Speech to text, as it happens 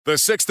The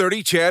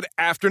 6:30 CHED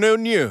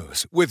Afternoon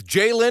News with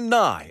Jaylen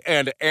Nye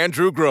and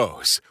Andrew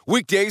Gross.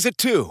 Weekdays at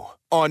 2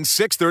 on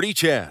 6:30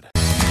 CHED.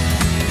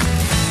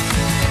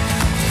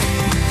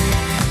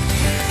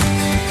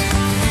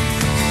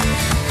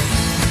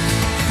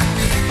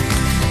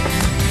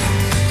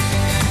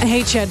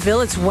 Hey,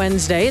 Chedville, it's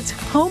Wednesday. It's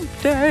hump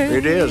day.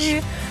 It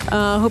is.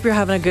 Hope you're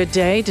having a good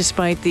day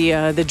despite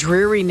the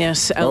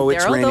dreariness out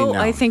it's there. raining Although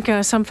now. I think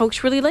some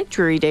folks really like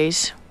dreary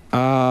days.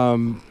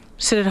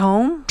 Sit at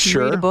home,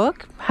 Sure. read a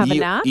book, have a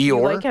nap. You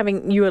Eeyore.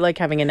 like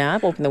having a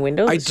nap, open the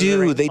windows. I listen to the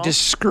do. rain They fall.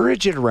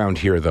 discourage it around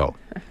here, though.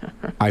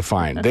 I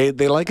find they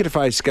like it if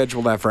I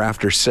schedule that for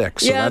after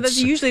 6. So Yeah, that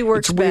usually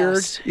works it's weird.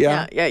 best.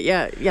 Yeah.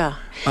 Yeah.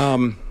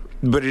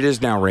 But it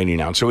is now raining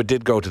out, so it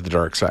did go to the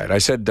dark side. I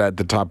said at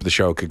the top of the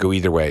show it could go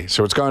either way,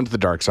 so it's gone to the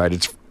dark side.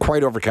 It's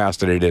quite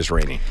overcast and it is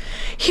raining.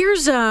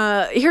 Here's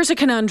a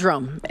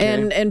conundrum,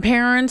 and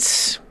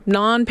parents,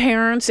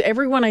 non-parents,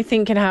 everyone I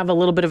think can have a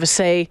little bit of a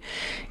say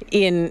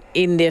in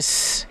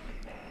this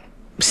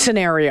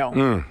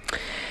scenario.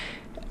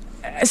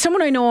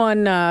 Someone I know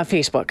on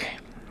Facebook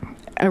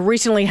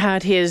recently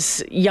had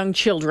his young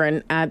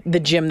children at the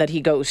gym that he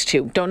goes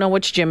to. Don't know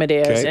which gym it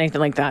is, Okay. anything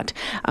like that.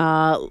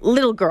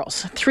 Little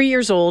girls, 3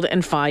 years old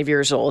and 5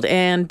 years old,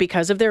 and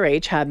because of their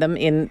age, had them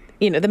in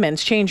the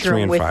men's change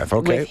 3 room and 5,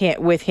 okay.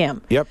 with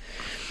him. Yep.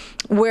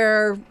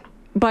 Where,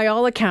 by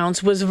all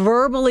accounts, was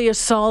verbally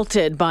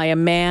assaulted by a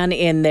man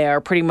in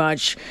there, pretty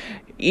much,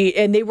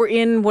 and they were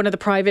in one of the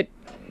private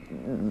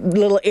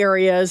little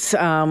areas,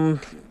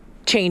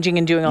 changing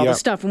and doing all Yep. this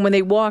stuff. And when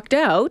they walked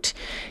out,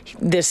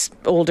 this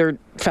older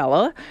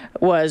fella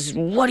was,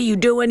 "What are you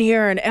doing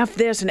here? And F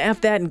this and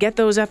F that, and get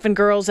those effing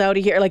girls out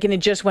of here." And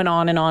it just went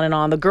on and on and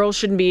on. The girls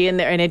shouldn't be in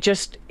there. And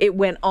it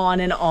went on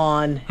and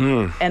on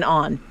and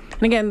on.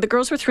 And again, the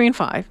girls were 3 and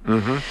 5.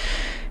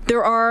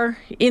 There are,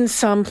 in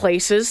some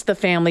places, the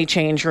family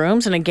change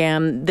rooms. And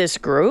again, this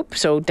group,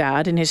 so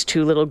dad and his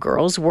 2 little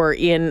girls, were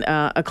in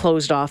a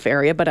closed-off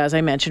area. But as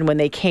I mentioned, when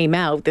they came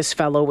out, this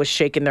fellow was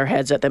shaking their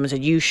heads at them and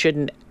said, "You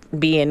shouldn't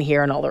be in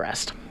here," and all the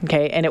rest.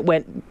 Okay? And it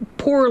went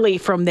poorly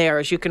from there,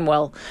 as you can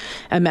well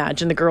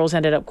imagine. The girls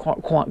ended up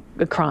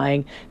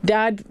crying.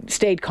 Dad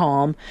stayed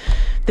calm.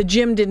 The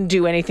gym didn't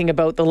do anything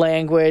about the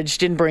language,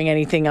 didn't bring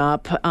anything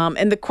up.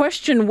 And the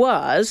question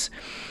was,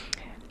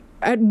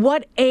 at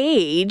what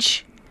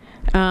age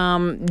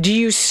do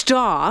you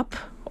stop,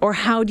 or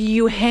how do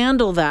you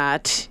handle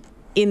that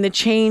in the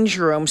change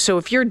room? So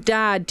if your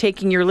dad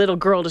taking your little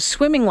girl to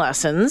swimming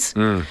lessons,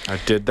 I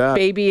did that.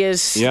 baby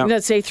is, Yeah.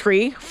 let's say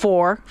 3,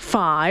 4,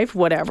 5,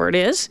 whatever it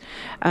is,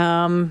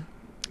 how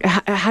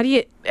do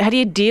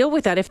you deal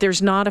with that if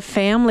there's not a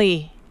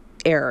family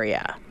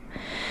area?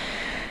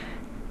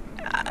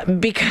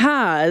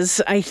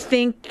 Because I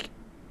think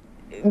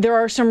there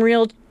are some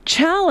real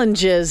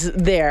challenges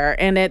there,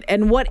 and at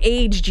what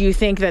age do you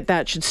think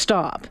that should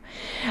stop?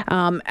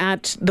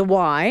 At the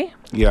Y,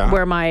 Yeah.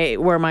 where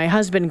my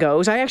husband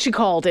goes, I actually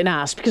called and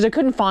asked because I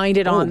couldn't find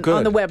it on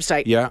good. the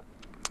website. Yeah.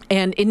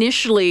 And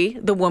initially,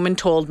 the woman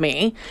told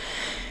me,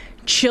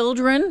 this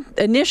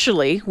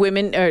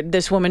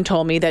woman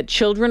told me that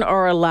children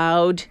are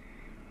allowed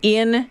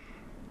in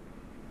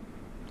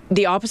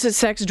the opposite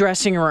sex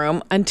dressing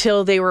room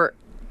until they were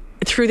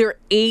through their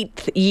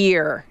 8th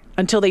year,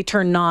 until they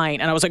turn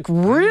 9. And I was like,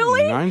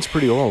 really? 9's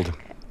pretty old.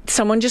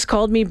 Someone just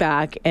called me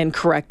back and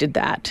corrected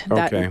that.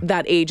 Okay.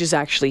 That age is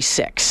actually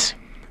 6.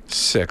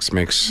 6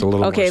 makes a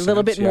little more Okay, a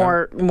little sense,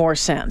 bit more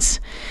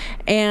sense.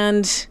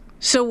 And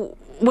so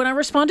when I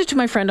responded to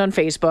my friend on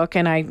Facebook,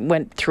 and I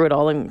went through it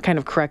all and kind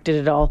of corrected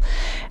it all,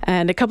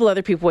 and a couple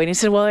other people waiting,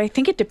 said, well, I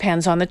think it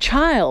depends on the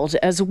child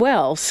as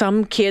well.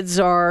 Some kids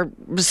are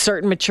a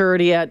certain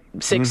maturity at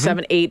 6,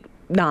 7, 8,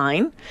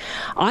 9.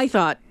 I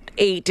thought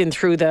 8 and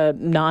through the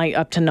 9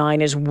 up to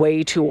 9 is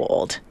way too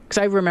old.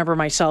 Because I remember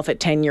myself at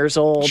 10 years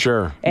old.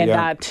 Sure. And yeah.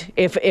 that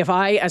if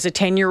I, as a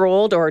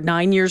 10-year-old or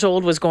 9 years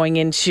old, was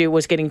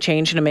getting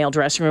changed in a male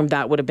dressing room,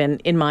 that would have been,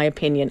 in my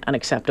opinion,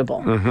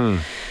 unacceptable.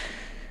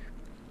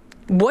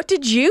 What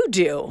did you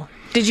do?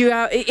 Did you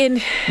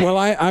Well,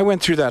 I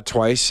went through that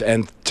twice,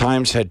 and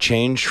times had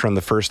changed from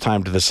the first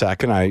time to the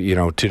second.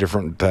 2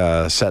 different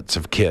sets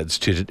of kids,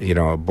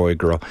 a boy,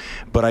 girl.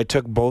 But I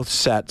took both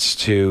sets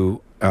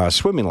to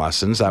swimming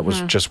lessons. That was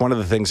just one of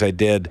the things I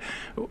did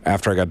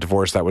after I got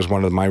divorced. That was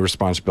one of my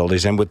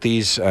responsibilities. And with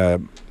these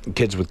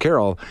kids with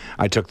Carol,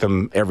 I took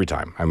them every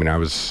time. I mean, I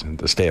was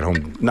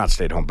the not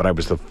stay at home, but I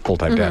was the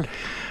full-time dad.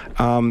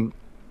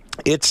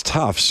 It's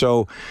tough.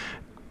 So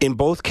in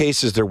both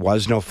cases, there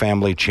was no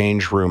family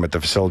change room at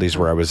the facilities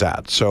where I was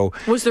at. So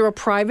was there a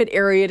private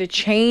area to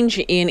change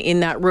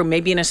in that room?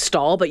 Maybe in a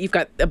stall, but you've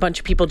got a bunch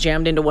of people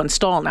jammed into one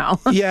stall now.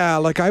 Yeah,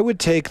 I would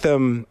take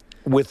them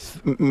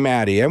with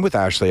Maddie and with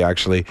Ashley,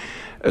 actually.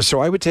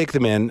 So I would take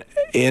them in.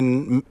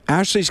 In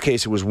Ashley's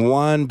case, it was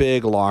one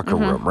big locker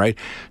room, right?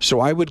 So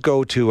I would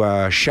go to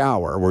a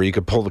shower where you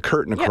could pull the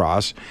curtain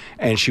across,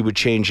 and she would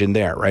change in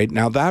there, right?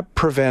 Now, that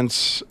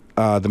prevents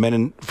the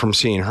men from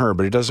seeing her,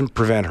 but it doesn't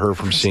prevent her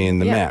from seeing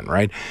the men,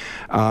 right?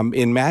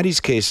 In Maddie's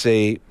case,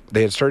 they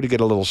had started to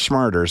get a little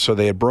smarter, so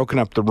they had broken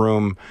up the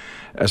room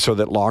so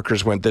that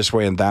lockers went this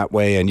way and that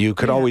way, and you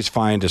could always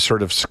find a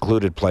sort of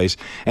secluded place.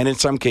 And in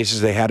some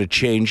cases, they had a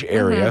change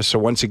area. So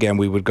once again,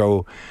 we would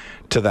go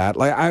to that.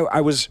 Like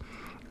I was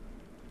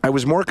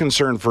more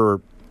concerned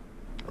for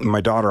my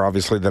daughter,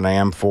 obviously, than I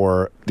am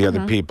for the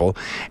other people.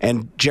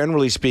 And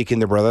generally speaking,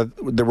 there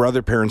were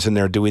other parents in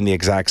there doing the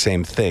exact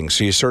same thing.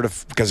 So you sort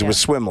of, because it was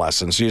swim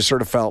lessons, so you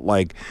sort of felt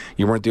like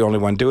you weren't the only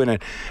one doing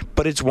it.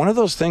 But it's one of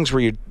those things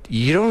where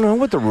you don't know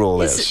what the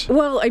rule is.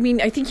 Well, I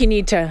mean, I think you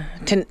need to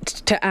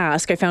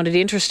ask. I found it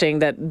interesting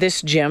that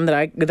this gym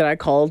that I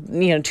called,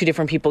 two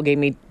different people gave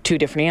me two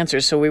different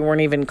answers, so we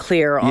weren't even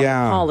clear on the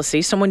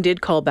policy. Someone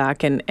did call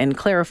back and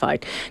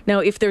clarified. Now,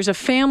 if there's a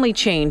family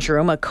change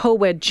room, a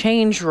co-ed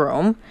change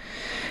room,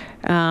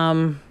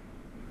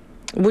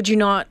 would you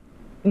not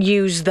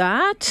use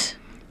that?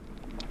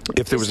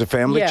 If there was a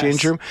family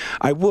change room,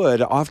 I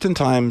would.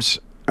 Oftentimes,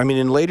 I mean,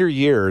 in later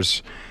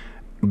years,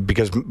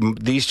 because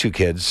these two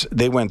kids,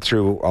 they went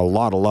through a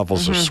lot of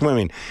levels of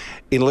swimming.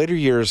 In later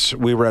years,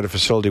 we were at a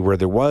facility where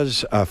there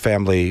was a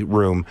family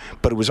room,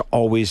 but it was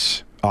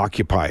always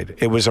occupied.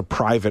 It was a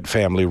private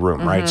family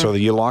room, right? So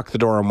you lock the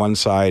door on one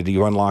side,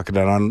 you unlock it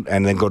and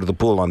then go to the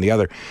pool on the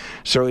other.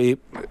 So we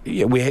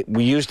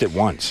used it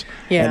once,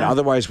 and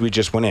otherwise we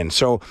just went in.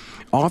 So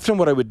often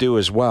what I would do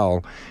as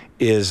well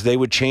is they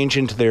would change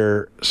into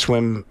their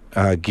swim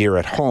gear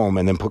at home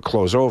and then put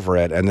clothes over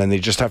it, and then they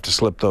just have to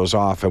slip those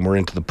off and we're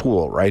into the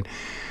pool, right?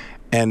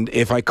 And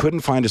if I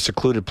couldn't find a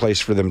secluded place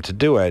for them to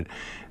do it,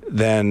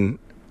 then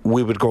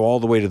we would go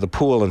all the way to the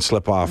pool and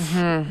slip off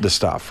the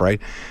stuff,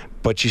 right?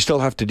 But you still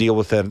have to deal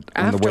with it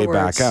on the way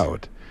back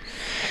out.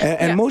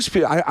 And most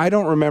people, I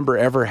don't remember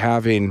ever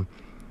having,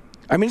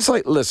 I mean, it's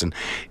like, listen,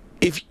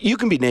 if you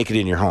can be naked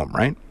in your home,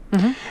 right?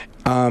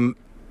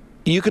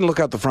 You can look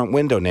out the front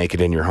window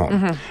naked in your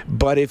home.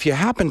 But if you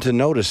happen to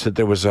notice that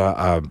there was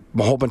a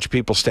whole bunch of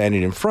people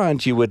standing in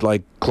front, you would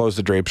like close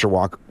the drapes or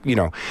walk,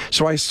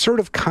 So I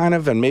sort of kind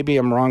of, and maybe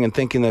I'm wrong in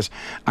thinking this,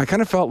 I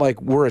kind of felt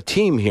like we're a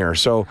team here.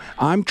 So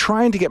I'm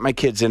trying to get my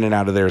kids in and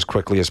out of there as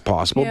quickly as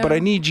possible, but I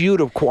need you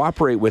to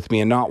cooperate with me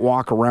and not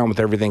walk around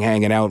with everything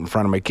hanging out in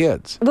front of my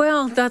kids.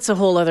 Well, that's a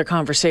whole other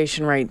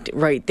conversation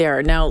right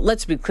there. Now,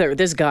 let's be clear.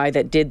 This guy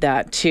that did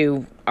that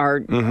to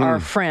our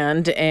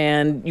friend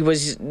and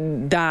was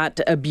that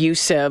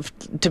abusive,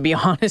 to be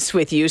honest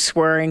with you,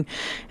 swearing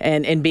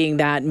and being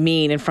that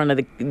mean in front of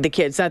the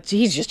kids,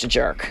 he's just a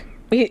jerk.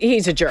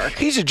 He's a jerk.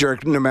 He's a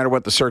jerk no matter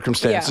what the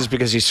circumstances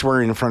because he's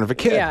swearing in front of a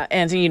kid. Yeah,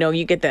 and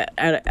you get that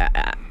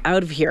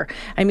out of here.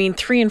 I mean,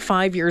 3 and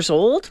 5 years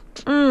old?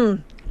 Yeah,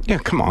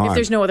 come on. If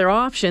there's no other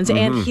options.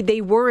 And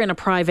they were in a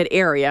private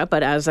area,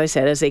 but as I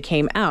said, as they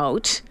came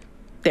out,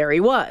 there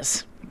he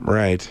was.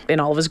 Right. In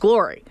all of his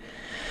glory.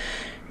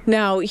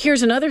 Now,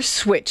 here's another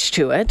switch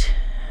to it.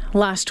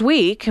 Last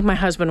week, my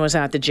husband was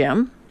at the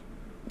gym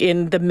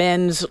in the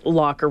men's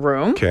locker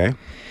room. Okay.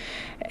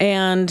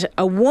 And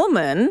a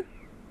woman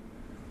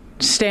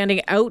standing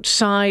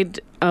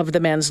outside of the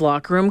men's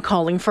locker room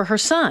calling for her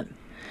son.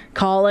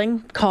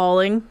 Calling.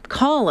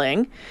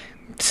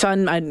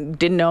 Son, I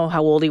didn't know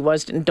how old he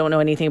was, don't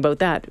know anything about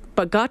that,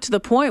 but got to the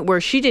point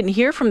where she didn't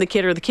hear from the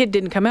kid or the kid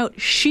didn't come out.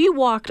 She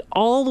walked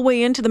all the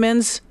way into the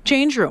men's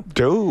change room.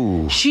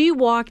 Ooh. She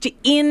walked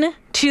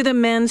into the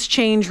men's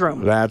change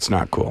room. That's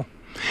not cool.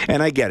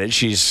 And I get it.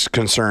 She's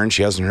concerned.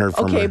 She hasn't heard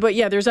from her. Okay, but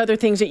there's other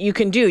things that you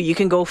can do. You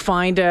can go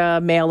find a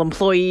male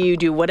employee, you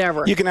do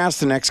whatever. You can ask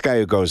the next guy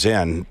who goes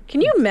in.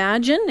 Can you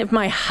imagine if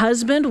my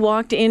husband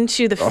walked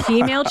into the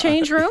female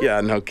change room?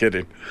 Yeah, no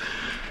kidding.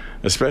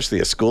 Especially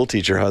a school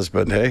teacher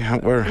husband, hey?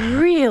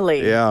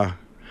 Really? Yeah.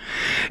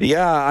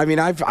 Yeah, I mean,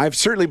 I've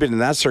certainly been in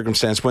that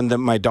circumstance when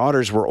my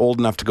daughters were old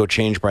enough to go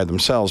change by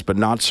themselves, but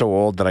not so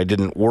old that I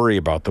didn't worry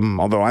about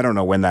them, although I don't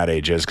know when that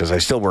age is because I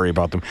still worry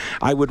about them.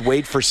 I would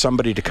wait for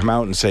somebody to come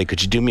out and say,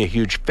 could you do me a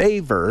huge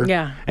favor?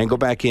 Yeah. And go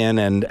back in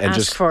and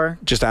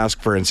just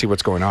ask for and see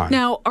what's going on.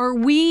 Now, are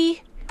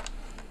we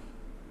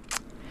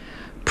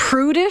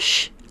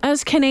prudish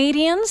as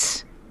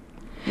Canadians?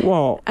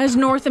 Well, as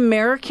North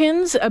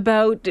Americans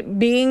about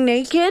being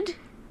naked?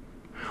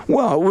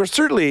 Well, we're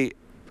certainly,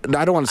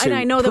 I don't want to say and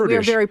I know prudish. that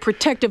we're very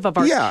protective of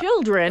our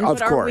children. Of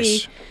but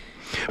course.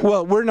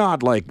 Well, we're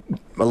not like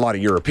a lot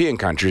of European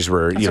countries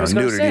where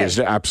nudity is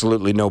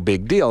absolutely no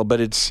big deal, but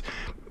it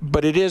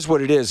is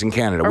what it is in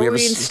Canada. Are we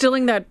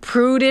instilling that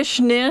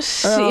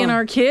prudishness in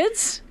our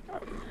kids?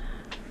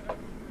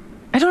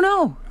 I don't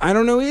know. I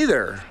don't know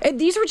either. And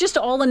these were just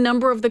all a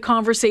number of the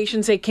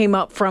conversations that came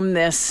up from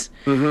this.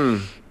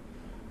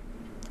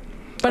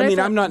 But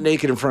I'm not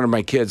naked in front of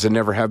my kids and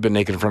never have been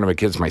naked in front of my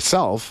kids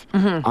myself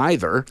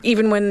either.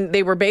 Even when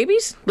they were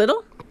babies,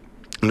 little?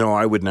 No,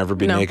 I would never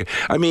be naked.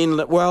 I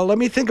mean, well, let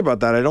me think about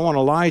that. I don't want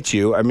to lie to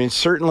you. I mean,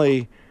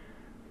 certainly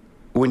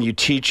when you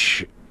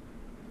teach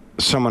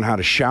someone how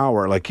to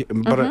shower,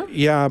 but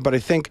I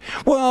think,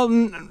 I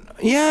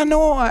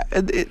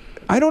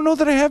don't know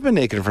that I have been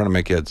naked in front of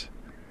my kids.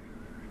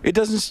 It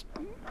doesn't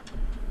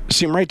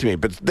seem right to me.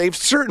 But they've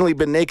certainly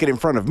been naked in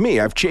front of me.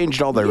 I've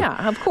changed all their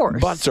of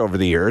course. butts over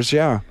the years.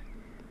 Yeah.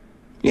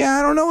 Yeah,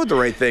 I don't know what the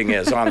right thing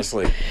is,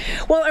 honestly.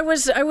 Well, I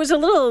was a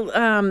little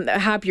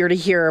happier to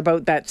hear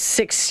about that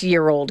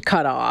 6-year-old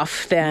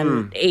cutoff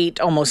than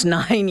 8, almost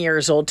 9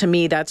 years old. To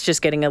me, that's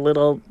just getting a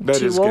little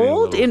too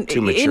old.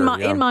 Too mature,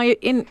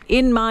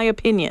 in my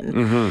opinion.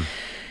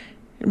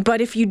 Mm-hmm.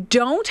 But if you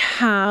don't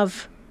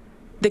have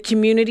the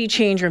community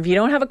change room, if you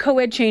don't have a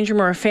co-ed change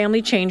room or a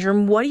family change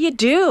room, what do you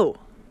do?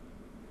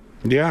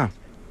 Yeah.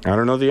 I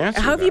don't know the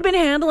answer. How have you been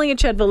handling it,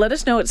 Chedville? Let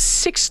us know at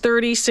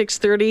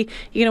 6:30.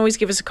 You can always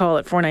give us a call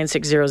at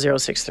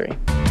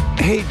 496-0063.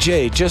 Hey,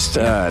 Jay, just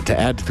to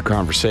add to the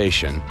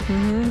conversation,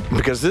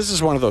 because this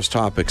is one of those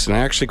topics, and I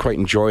actually quite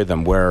enjoy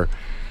them, where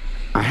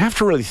I have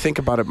to really think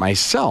about it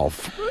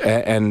myself,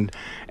 and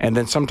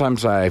then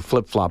sometimes I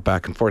flip-flop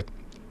back and forth.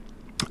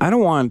 I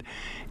don't want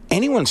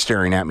anyone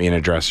staring at me in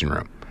a dressing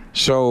room.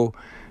 So,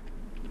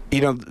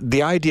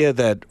 the idea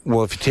that,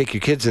 well, if you take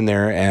your kids in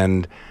there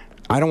and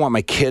I don't want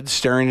my kids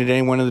staring at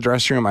anyone in the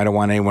dressing room. I don't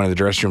want anyone in the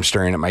dressing room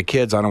staring at my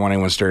kids. I don't want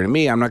anyone staring at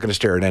me. I'm not going to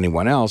stare at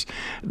anyone else.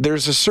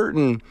 There's a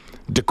certain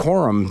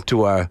decorum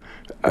to a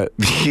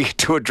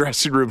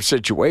dressing room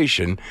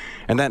situation,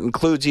 and that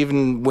includes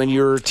even when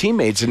you're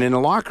teammates and in a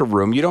locker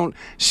room. You don't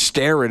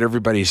stare at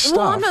everybody's stuff.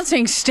 Well, I'm not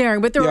saying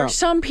staring, but there are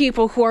some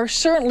people who are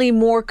certainly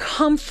more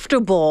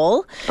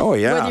comfortable. Oh,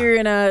 yeah. Whether you're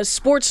in a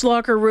sports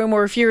locker room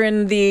or if you're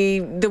in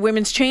the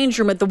women's change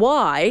room at the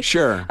Y.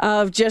 Sure.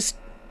 Of just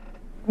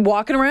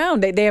walking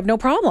around. They have no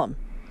problem.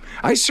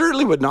 I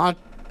certainly would not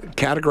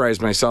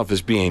categorize myself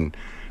as being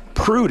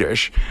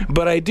prudish,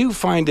 but I do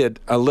find it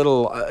a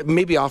little,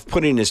 maybe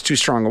off-putting is too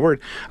strong a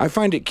word. I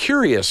find it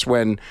curious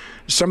when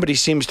somebody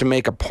seems to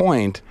make a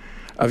point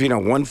of,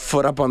 1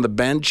 foot up on the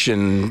bench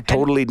and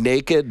totally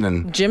naked.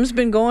 And Jim's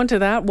been going to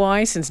that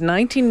Y since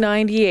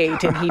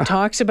 1998, and he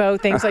talks about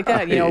things like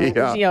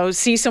that.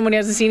 See someone he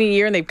hasn't seen in a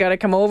year, and they've got to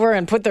come over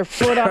and put their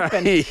foot up,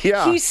 and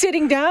he's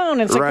sitting down,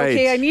 and it's like,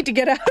 okay, I need to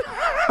get out.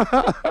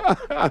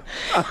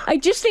 I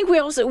just think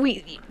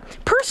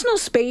personal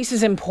space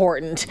is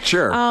important.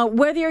 Sure.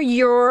 Whether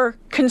you're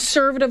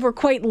conservative or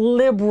quite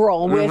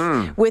liberal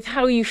with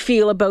how you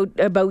feel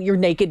about your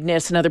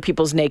nakedness and other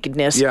people's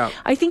nakedness. Yeah.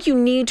 I think you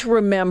need to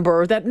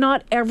remember that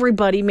not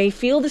everybody may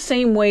feel the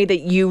same way that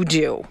you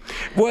do.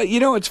 Well,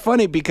 it's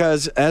funny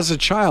because as a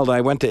child,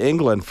 I went to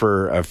England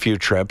for a few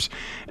trips.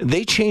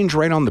 They change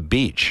right on the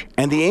beach,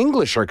 and the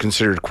English are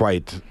considered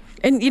quite...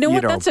 And you know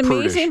what? That's prudish.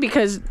 amazing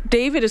because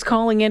David is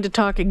calling in to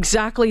talk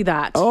exactly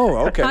that.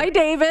 Oh, okay. Hi,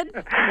 David.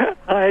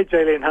 Hi,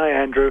 Jaylene. Hi,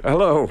 Andrew.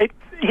 Hello.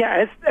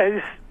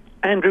 As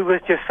Andrew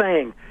was just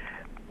saying,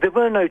 there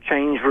were no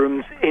change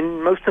rooms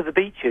in most of the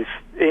beaches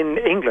in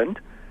England,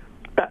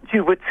 but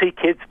you would see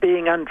kids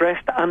being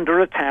undressed under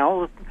a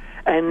towel,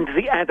 and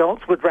the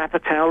adults would wrap a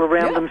towel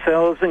around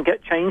themselves and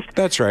get changed.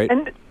 That's right.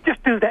 And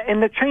just do that in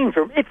the change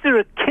room. If there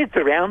are kids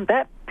around,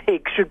 that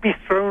pig should be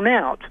thrown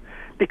out,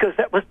 because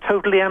that was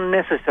totally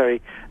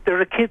unnecessary. There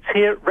are kids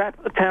here, wrap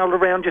a towel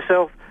around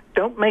yourself,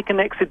 don't make an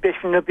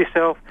exhibition of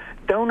yourself,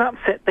 don't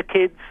upset the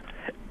kids.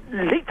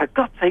 For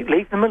God's sake,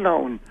 leave them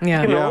alone.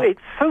 Yeah. It's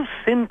so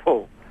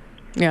simple.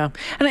 Yeah.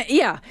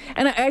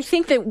 And I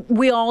think that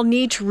we all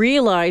need to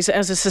realize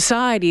as a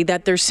society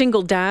that there's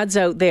single dads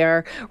out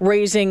there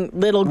raising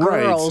little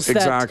girls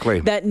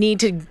that need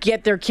to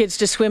get their kids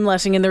to swim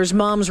lesson, and there's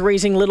moms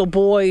raising little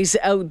boys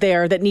out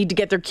there that need to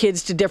get their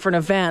kids to different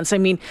events. I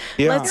mean,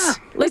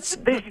 let's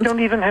They don't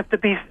even have to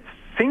be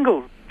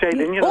single,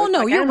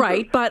 Jaylin. You're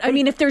right. But I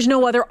mean, if there's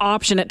no other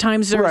option, at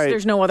times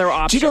there's no other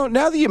option.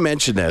 Now that you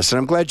mention this, and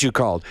I'm glad you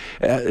called,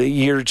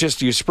 you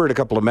spurred a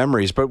couple of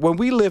memories. But when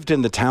we lived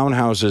in the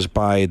townhouses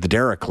by the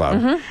Derrick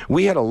Club,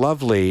 we had a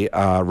lovely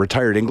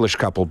retired English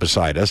couple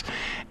beside us,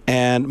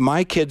 and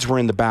my kids were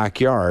in the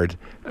backyard.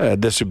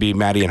 This would be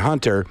Maddie and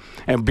Hunter,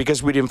 and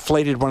because we'd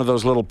inflated one of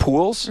those little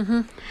pools,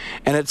 and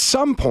at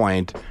some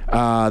point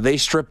they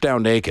stripped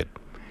down naked.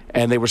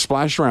 And they were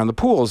splashed around the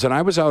pools. And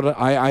I was out,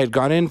 I had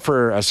gone in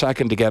for a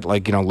second to get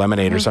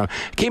lemonade or something.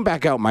 Came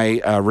back out, my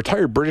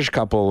retired British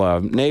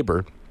couple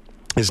neighbor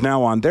is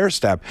now on their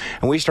step.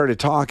 And we started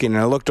talking, and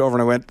I looked over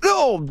and I went,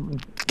 "Oh,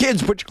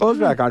 kids, put your clothes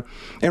back on."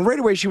 And right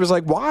away she was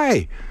like,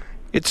 "Why?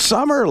 It's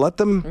summer, let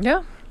them..."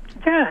 Yeah.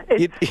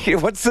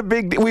 What's the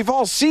big deal? We've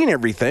all seen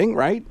everything,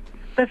 right?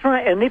 That's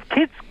right. And if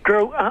kids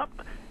grow up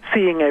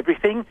seeing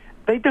everything,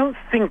 they don't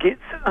think it's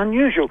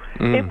unusual.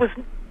 It was,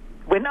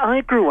 when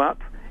I grew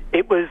up,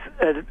 it was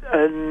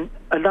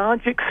a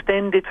large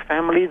extended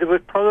family. There were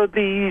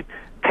probably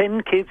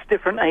 10 kids,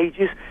 different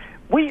ages.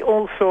 We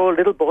all saw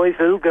little boys,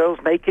 little girls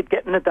naked,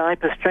 getting the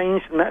diapers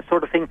changed and that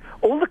sort of thing.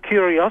 All the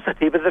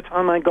curiosity by the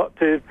time I got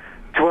to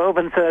 12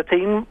 and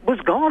 13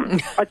 was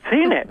gone. I'd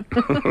seen it.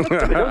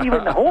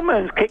 Even the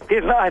hormones kicked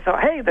in. I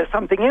thought, hey, there's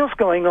something else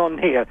going on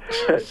here.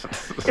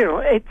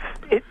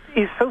 It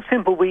is so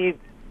simple.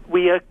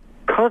 We are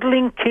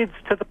coddling kids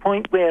to the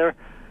point where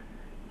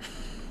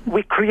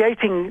we're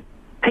creating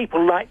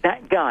people like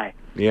that guy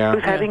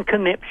who's having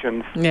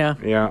conniptions. Yeah.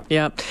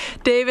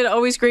 David,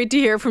 always great to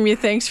hear from you.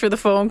 Thanks for the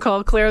phone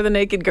call. Claire, the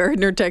naked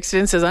gardener, texted in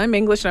and says, I'm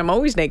English and I'm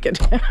always naked.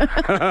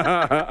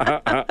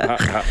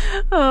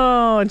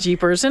 Oh,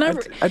 jeepers. And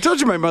I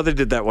told you my mother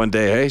did that one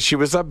day. Eh? She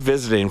was up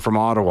visiting from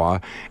Ottawa,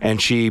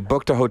 and she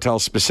booked a hotel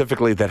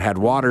specifically that had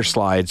water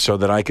slides so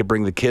that I could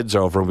bring the kids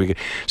over.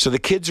 So the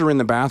kids are in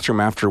the bathroom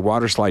after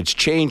water slides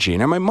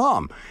changing, and my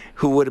mom,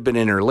 who would have been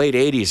in her late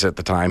 80s at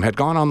the time, had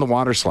gone on the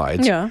water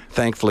slides. Yeah.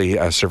 Thankfully,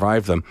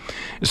 survived them.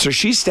 So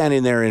she's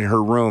standing there in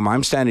her room.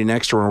 I'm standing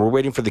next to her, and we're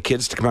waiting for the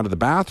kids to come out of the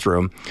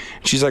bathroom.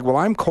 She's like, well,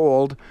 I'm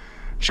cold.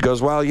 She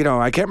goes, well,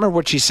 I can't remember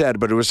what she said,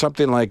 but it was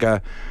something like,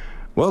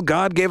 well,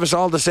 God gave us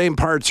all the same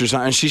parts or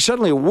something. And she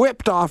suddenly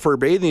whipped off her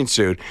bathing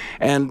suit.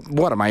 And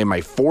what, am I in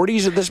my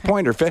 40s at this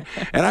point?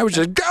 And I was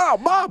just, oh,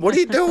 Mom, what are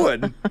you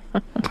doing?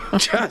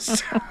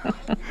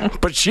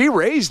 But she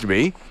raised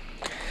me.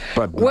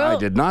 But I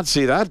did not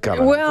see that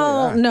coming.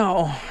 Well,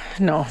 no.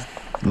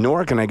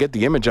 Nor can I get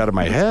the image out of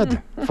my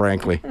head,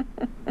 frankly.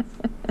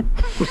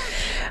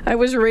 I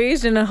was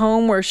raised in a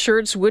home where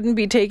shirts wouldn't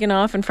be taken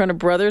off in front of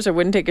brothers. I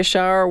wouldn't take a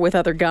shower with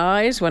other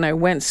guys. When I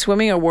went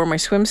swimming, I wore my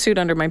swimsuit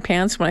under my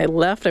pants. When I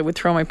left, I would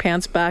throw my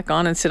pants back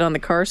on and sit on the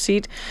car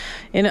seat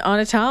on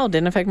a towel.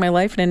 Didn't affect my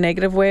life in a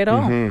negative way at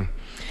all. Mm-hmm.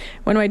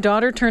 When my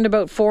daughter turned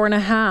about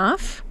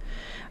 4.5,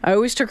 I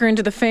always took her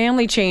into the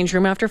family change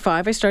room. After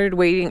 5, I started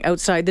waiting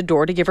outside the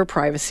door to give her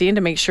privacy and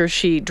to make sure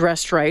she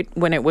dressed right.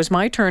 When it was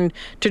my turn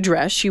to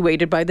dress, she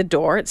waited by the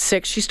door. At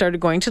 6, she started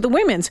going to the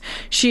women's.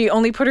 She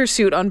only put her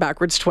suit on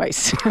backwards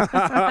twice. It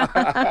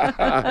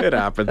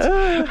happens.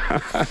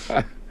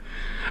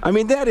 I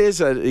mean, that is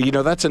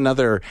that's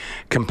another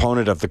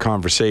component of the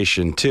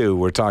conversation too.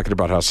 We're talking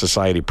about how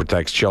society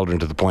protects children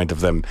to the point of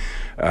them,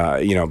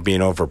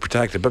 being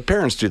overprotected. But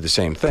parents do the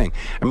same thing.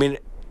 I mean,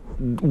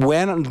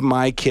 when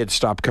my kids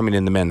stopped coming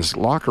in the men's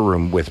locker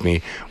room with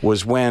me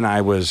was when I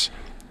was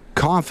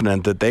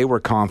confident that they were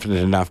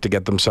confident enough to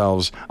get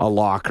themselves a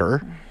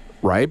locker,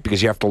 right?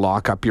 Because you have to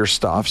lock up your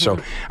stuff.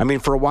 Mm-hmm. So, I mean,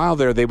 for a while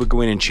there, they would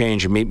go in and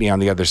change and meet me on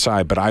the other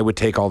side, but I would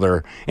take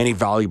any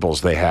valuables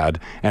they had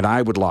and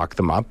I would lock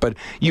them up. But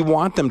you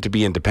want them to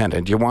be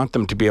independent. You want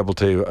them to be able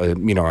to,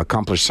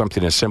 accomplish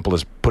something as simple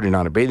as putting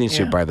on a bathing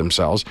suit by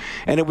themselves.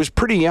 And it was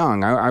pretty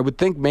young. I would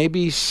think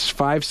maybe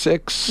 5,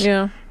 6.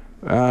 Yeah.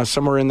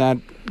 Somewhere in that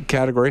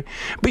category.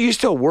 But you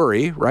still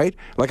worry, right?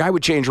 Like I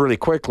would change really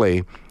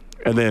quickly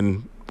and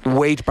then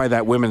wait by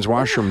that women's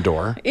washroom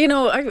door.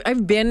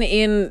 I've been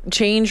in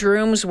change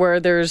rooms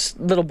where there's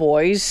little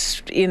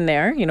boys in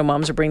there.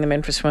 Moms are bringing them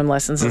in for swim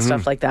lessons and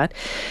stuff like that.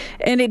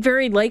 And it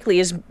very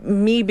likely is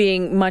me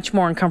being much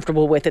more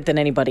uncomfortable with it than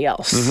anybody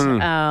else.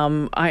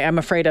 Mm-hmm. I'm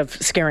afraid of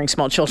scaring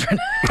small children.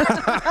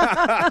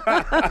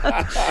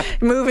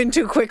 Moving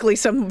too quickly,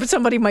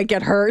 somebody might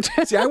get hurt.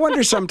 See, I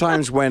wonder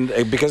sometimes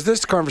because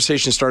this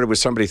conversation started with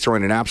somebody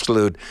throwing an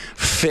absolute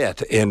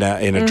fit in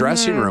a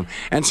dressing room.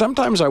 And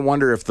sometimes I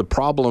wonder if the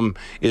problem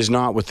is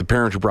not with the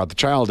parent who brought the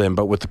child in,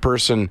 but with the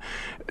person,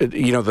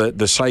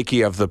 the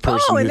psyche of the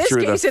person who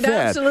threw the fit. in this case, it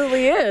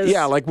absolutely is.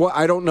 Yeah, like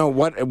I don't know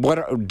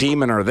what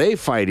demon are they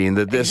fighting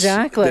that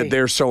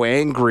they're so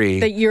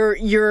angry that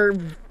you're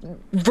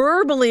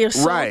verbally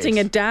assaulting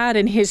a dad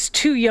and his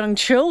 2 young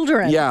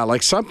children. Yeah,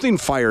 like something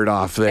fired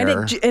off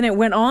there, and it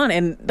went on,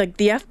 and like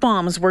the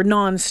F-bombs were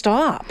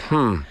nonstop.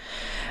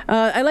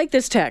 I like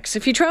this text.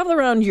 If you travel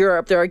around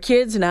Europe, there are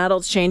kids and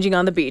adults changing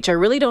on the beach. I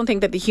really don't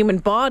think that the human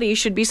body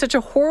should be such a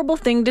horrible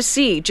thing to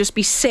see. Just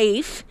be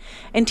safe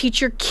and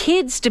teach your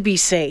kids to be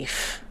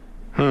safe.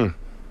 Because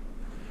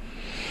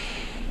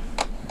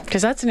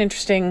that's an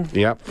interesting...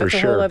 Yep, for sure.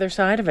 That's a whole other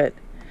side of it.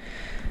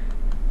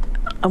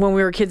 When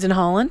we were kids in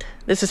Holland,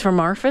 this is from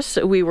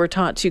Marfus, we were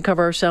taught to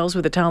cover ourselves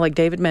with a towel like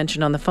David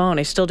mentioned on the phone.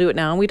 I still do it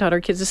now, and we taught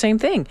our kids the same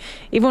thing.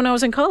 Even when I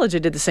was in college, I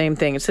did the same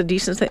thing. It's a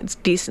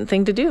decent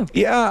thing to do.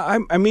 Yeah,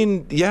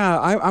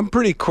 I'm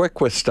pretty quick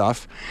with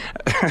stuff.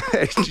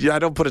 I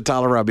don't put a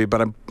towel around me,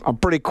 but I'm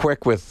pretty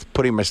quick with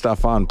putting my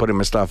stuff on, putting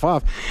my stuff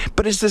off.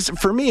 But it's this,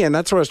 for me, and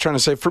that's what I was trying to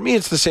say, for me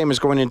it's the same as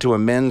going into a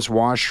men's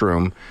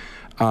washroom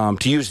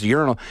to use the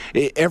urinal.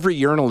 Every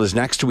urinal is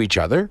next to each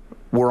other.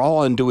 We're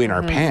all undoing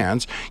our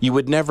pants. You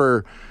would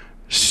never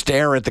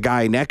stare at the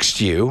guy next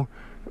to you,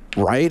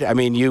 right? I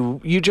mean,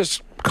 you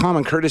just,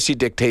 common courtesy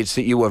dictates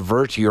that you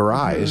avert your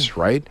eyes,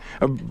 right?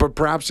 But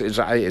perhaps, is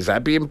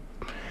that being...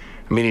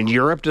 I mean, in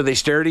Europe, do they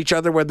stare at each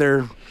other when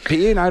they're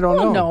peeing? I don't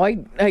know. No, I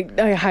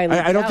highly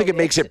I don't think it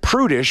makes it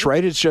prudish,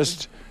 right? It's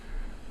just,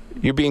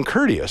 you're being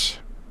courteous.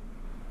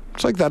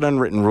 It's like that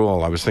unwritten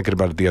rule. I was thinking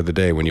about it the other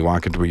day. When you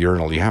walk into a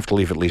urinal, you have to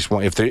leave at least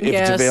one, if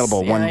it's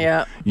available, one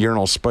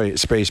urinal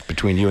space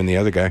between you and the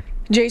other guy.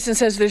 Jason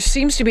says there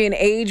seems to be an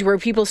age where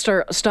people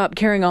stop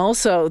caring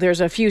also. There's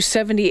a few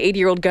 70,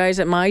 80-year-old guys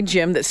at my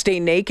gym that stay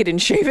naked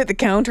and shave at the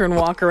counter and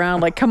walk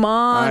around like, come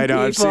on, I know,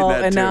 people, I've seen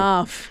that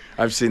enough.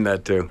 Too. I've seen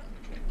that too.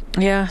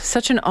 Yeah,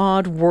 such an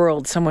odd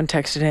world, someone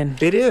texted in.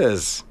 It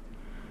is.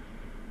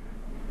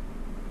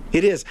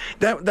 It is.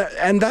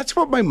 And that's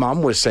what my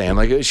mom was saying.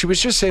 Like, she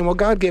was just saying, well,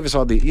 God gave us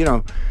all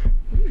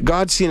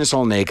God's seen us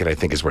all naked, I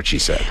think is what she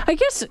said. I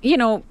guess,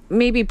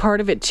 maybe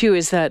part of it too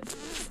is that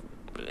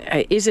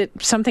is it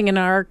something in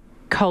our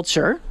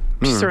culture,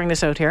 just throwing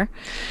this out here,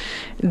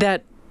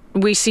 that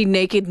we see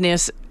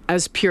nakedness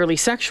as purely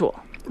sexual?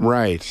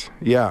 Right.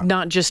 Yeah.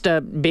 Not just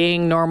a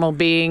being normal,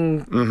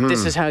 being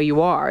this is how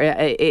you are.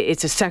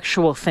 It's a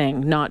sexual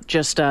thing, not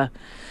just a...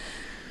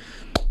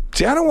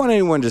 See, I don't want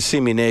anyone to see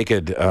me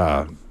naked.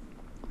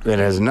 It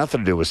has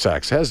nothing to do with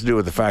sex. It has to do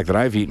with the fact that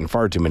I've eaten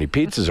far too many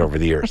pizzas over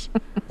the years.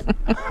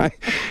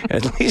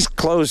 At least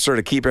clothes sort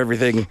of keep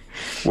everything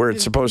where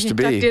it's supposed to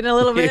be. Tucked in a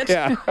little bit.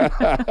 Yeah.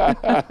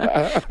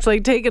 It's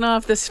like taking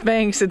off the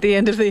Spanx at the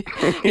end of the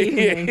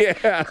evening.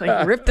 Yeah. It's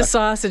like rip the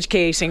sausage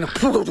casing.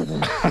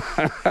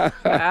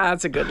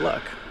 That's a good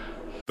look.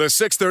 The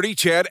 6:30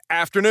 CHED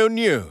Afternoon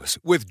News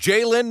with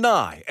Jaylen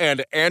Nye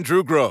and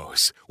Andrew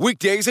Gross.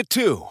 Weekdays at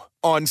 2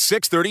 on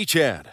 6:30 CHED.